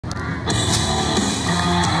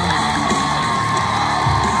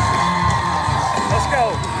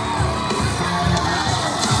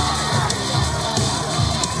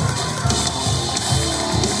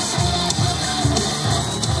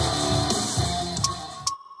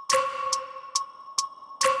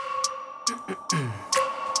I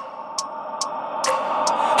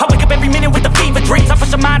wake up every minute with the fever dreams. I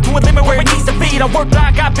push my mind to a limit where it needs to be. I work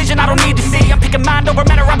blind, got vision I don't need to see. I'm picking mind over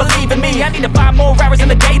matter, I believe in me. I need to find more hours in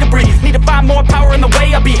the day to breathe. Need to find more power in the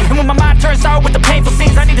way I be. And when my mind turns sour with the painful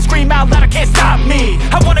scenes, I need to scream out loud, I can't stop me.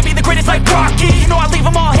 I wanna be the greatest like Rocky. You know I leave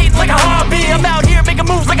them all hating like a hobby. I'm out here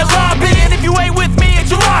making moves like a lobby. And if you ain't with me,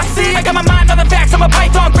 it's your loss, see. I got my mind on the facts, I'm a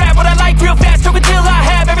python, grab what I like real fast. Choke until I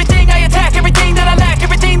have everything I attack, everything that I lack,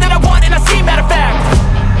 everything that I want, and I see, matter of fact.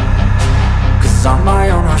 Cause I'm my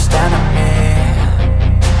own worst enemy.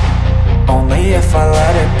 Only if I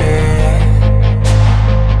let it be.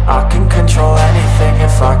 I can control anything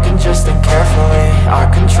if I can just think carefully. I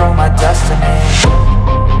control my destiny.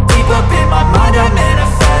 Deep up in my mind I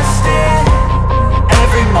manifest it.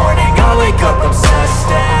 Every morning I wake up obsessed,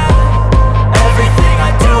 and everything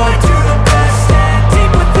I do the best. And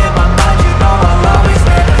deep within my mind, you know I'll always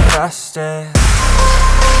manifest it.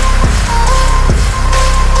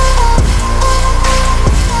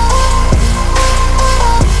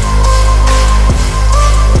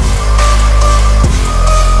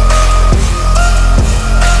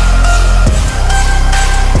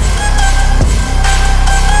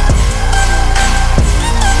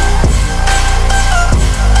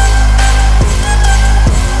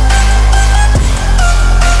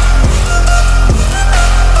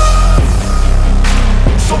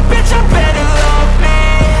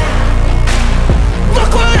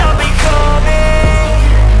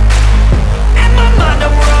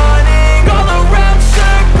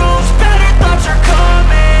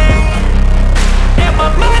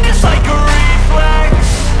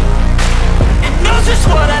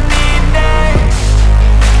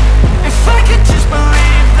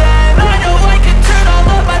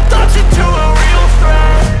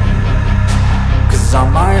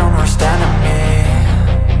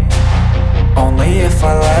 If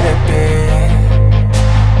I let it be,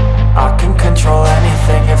 I can control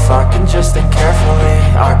anything if I can just think carefully.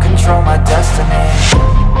 I control my destiny.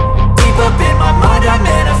 Deep up in my mind I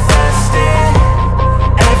manifest it.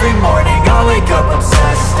 Every morning I wake up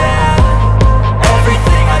obsessed, and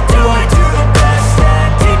everything I do the best.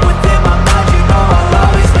 And deep within my mind, you know I'll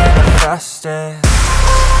always manifest it.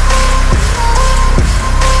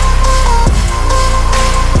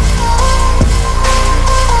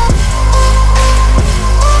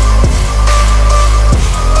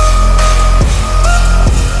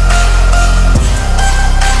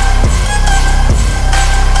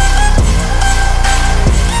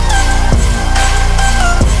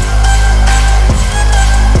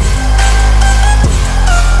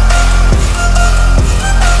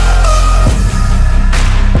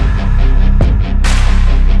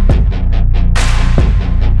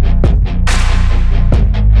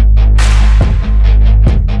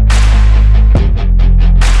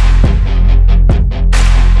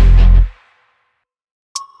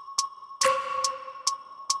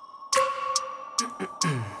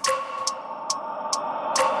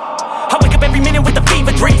 I wake up every minute with the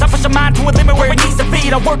fever dreams. I push my mind to a limit where it needs to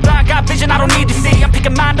be. I work blind, got vision I don't need to see. I'm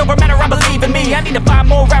picking mind over matter, I believe in me. I need to find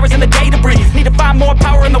more hours in the day to breathe. Need to find more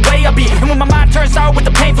power in the way I be. And when my mind turns sour with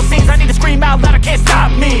the painful scenes, I need to scream out loud, I can't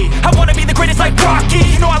stop me. I wanna be the greatest like Rocky.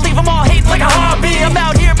 You know I leave them all hating like a hobby. I'm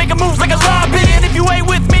out here making moves like a lobby. And if you ain't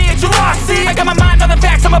with me, it's your loss, see. I got my mind on the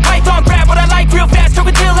facts, I'm a python, grab what I like real fast.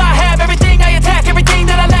 Choke until I have everything I attack, everything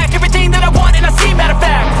that I lack, everything that I want, and I see, matter of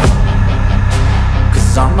fact.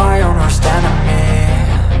 Cause I'm my own worst enemy.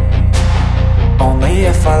 Only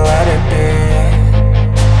if I let it be.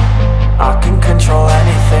 I can control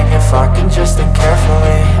anything if I can just think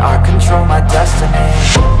carefully. I control my destiny.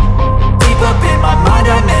 Deep up in my mind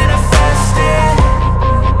I manifest